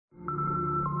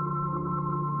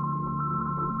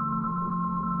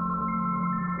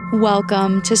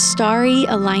Welcome to Starry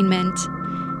Alignment,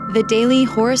 the daily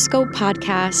horoscope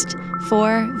podcast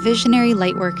for visionary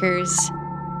lightworkers.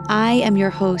 I am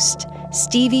your host,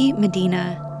 Stevie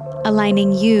Medina,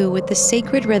 aligning you with the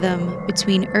sacred rhythm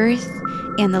between Earth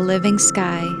and the living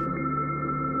sky.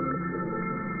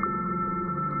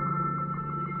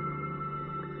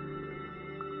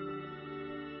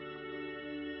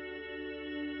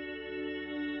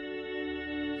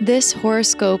 This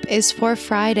horoscope is for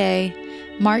Friday,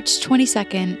 March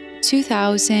 22nd,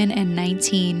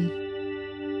 2019.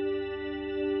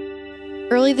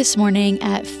 Early this morning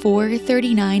at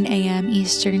 4:39 a.m.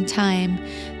 Eastern Time,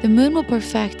 the moon will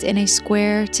perfect in a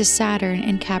square to Saturn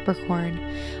in Capricorn,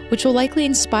 which will likely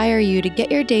inspire you to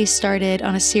get your day started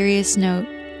on a serious note.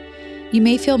 You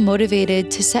may feel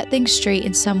motivated to set things straight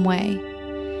in some way.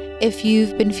 If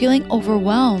you've been feeling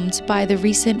overwhelmed by the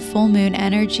recent full moon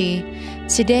energy,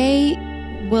 today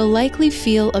will likely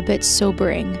feel a bit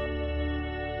sobering.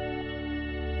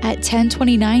 At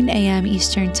 10:29 a.m.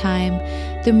 Eastern Time,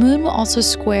 the moon will also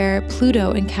square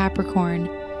Pluto in Capricorn,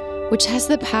 which has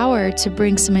the power to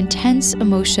bring some intense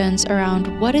emotions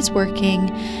around what is working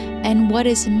and what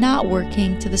is not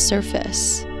working to the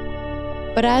surface.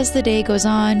 But as the day goes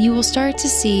on, you will start to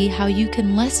see how you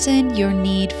can lessen your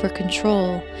need for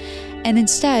control and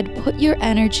instead put your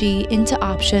energy into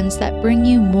options that bring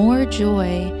you more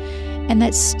joy and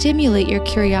that stimulate your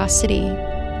curiosity,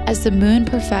 as the moon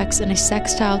perfects in a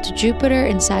sextile to Jupiter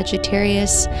in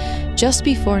Sagittarius just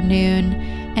before noon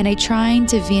and a trine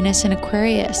to Venus in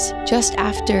Aquarius just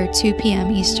after 2 p.m.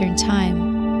 Eastern Time.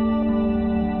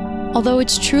 Although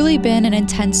it's truly been an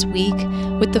intense week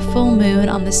with the full moon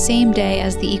on the same day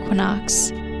as the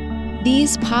equinox,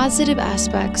 these positive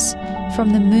aspects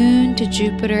from the moon to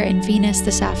Jupiter and Venus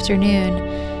this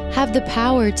afternoon have the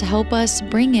power to help us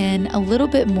bring in a little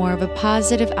bit more of a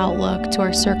positive outlook to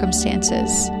our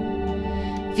circumstances.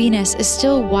 Venus is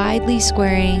still widely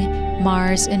squaring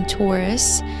Mars in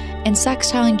Taurus and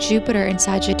sextiling Jupiter in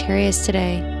Sagittarius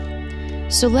today.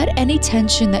 So let any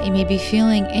tension that you may be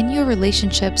feeling in your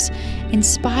relationships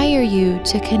inspire you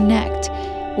to connect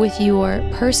with your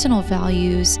personal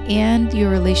values and your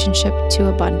relationship to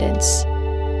abundance.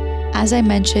 As I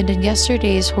mentioned in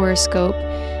yesterday's horoscope,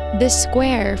 this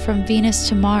square from Venus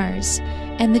to Mars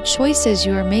and the choices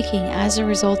you are making as a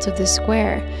result of this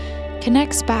square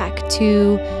connects back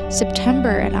to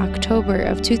September and October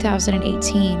of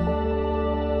 2018.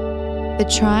 The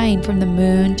trine from the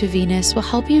moon to Venus will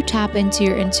help you tap into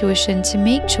your intuition to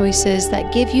make choices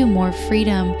that give you more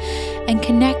freedom and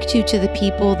connect you to the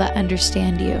people that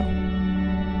understand you.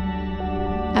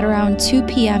 At around 2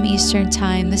 p.m. Eastern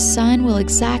Time, the Sun will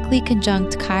exactly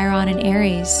conjunct Chiron in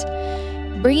Aries,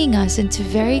 bringing us into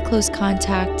very close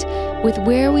contact with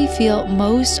where we feel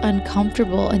most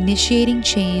uncomfortable initiating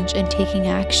change and taking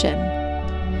action.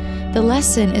 The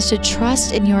lesson is to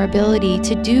trust in your ability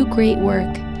to do great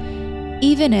work,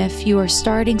 even if you are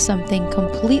starting something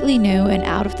completely new and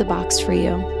out of the box for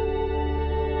you.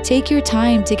 Take your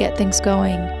time to get things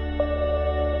going,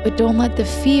 but don't let the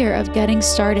fear of getting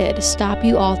started stop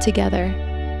you altogether.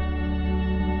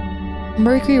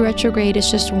 Mercury retrograde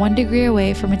is just 1 degree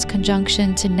away from its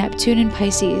conjunction to Neptune in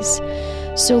Pisces,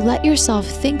 so let yourself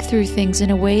think through things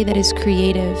in a way that is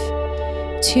creative.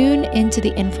 Tune into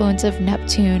the influence of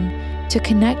Neptune to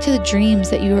connect to the dreams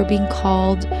that you are being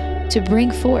called to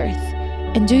bring forth,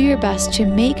 and do your best to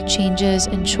make changes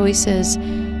and choices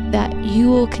that you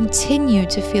will continue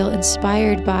to feel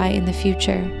inspired by in the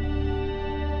future.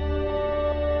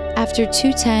 After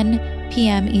 2:10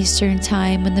 p.m. Eastern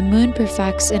Time, when the moon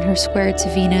perfects in her square to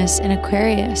Venus in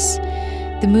Aquarius,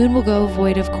 the moon will go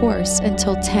void of course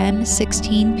until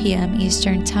 10:16 p.m.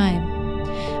 Eastern Time,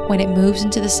 when it moves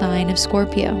into the sign of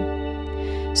Scorpio.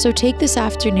 So take this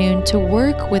afternoon to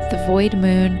work with the void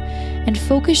moon and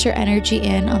focus your energy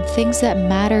in on things that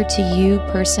matter to you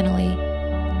personally.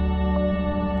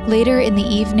 Later in the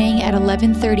evening at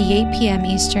 11:38 p.m.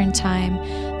 Eastern Time,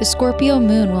 the Scorpio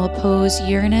moon will oppose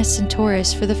Uranus and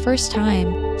Taurus for the first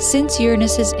time since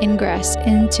Uranus's ingress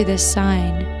into this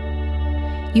sign.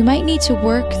 You might need to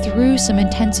work through some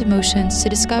intense emotions to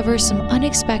discover some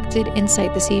unexpected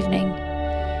insight this evening.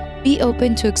 Be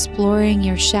open to exploring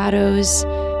your shadows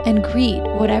and greet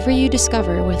whatever you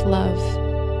discover with love.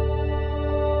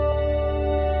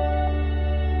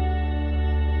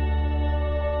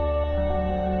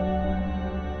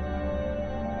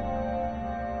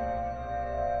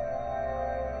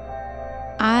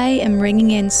 I am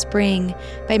ringing in spring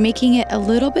by making it a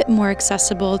little bit more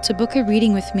accessible to book a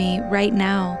reading with me right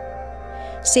now.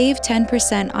 Save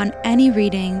 10% on any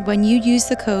reading when you use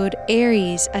the code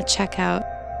ARIES at checkout.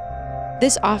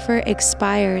 This offer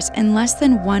expires in less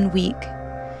than 1 week.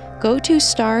 Go to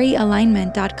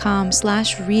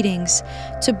starryalignment.com/readings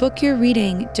to book your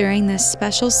reading during this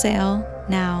special sale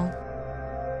now.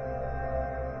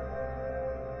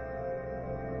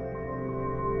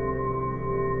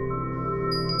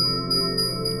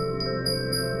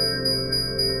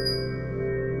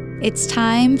 It's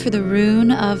time for the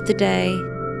rune of the day.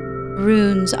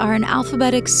 Runes are an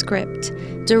alphabetic script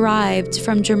derived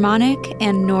from Germanic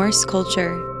and Norse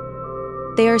culture.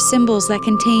 They are symbols that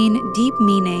contain deep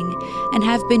meaning and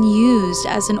have been used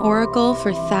as an oracle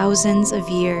for thousands of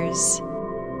years.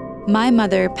 My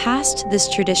mother passed this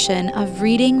tradition of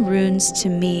reading runes to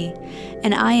me,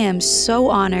 and I am so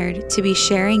honored to be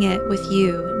sharing it with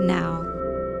you now.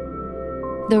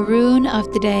 The rune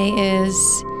of the day is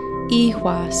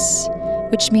Ihwas,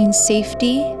 which means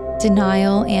safety,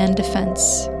 denial, and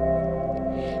defense.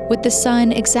 With the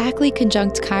sun exactly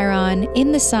conjunct Chiron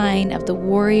in the sign of the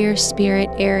warrior spirit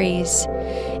Aries,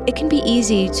 it can be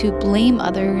easy to blame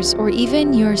others or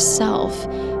even yourself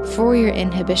for your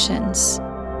inhibitions.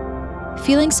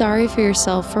 Feeling sorry for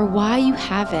yourself for why you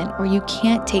haven't or you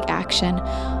can't take action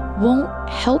won't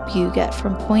help you get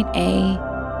from point A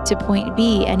to point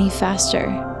B any faster.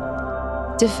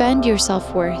 Defend your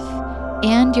self-worth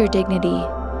and your dignity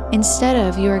instead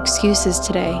of your excuses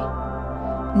today.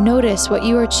 Notice what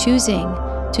you are choosing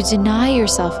to deny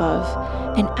yourself of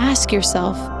and ask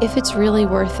yourself if it's really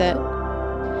worth it.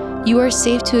 You are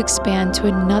safe to expand to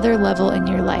another level in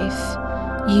your life.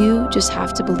 You just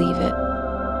have to believe it.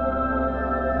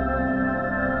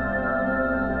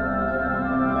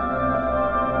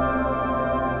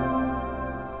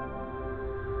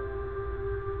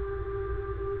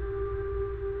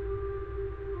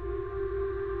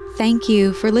 Thank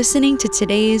you for listening to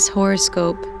today's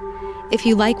horoscope. If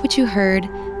you like what you heard,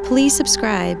 please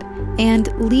subscribe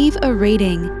and leave a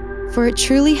rating, for it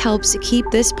truly helps keep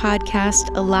this podcast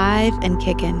alive and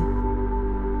kicking.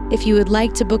 If you would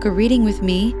like to book a reading with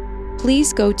me,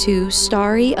 please go to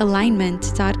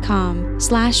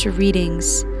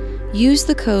starryalignment.com/readings. Use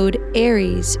the code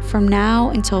ARIES from now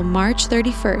until March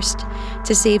 31st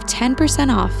to save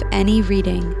 10% off any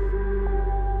reading.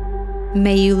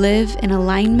 May you live in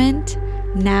alignment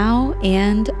now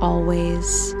and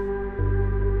always.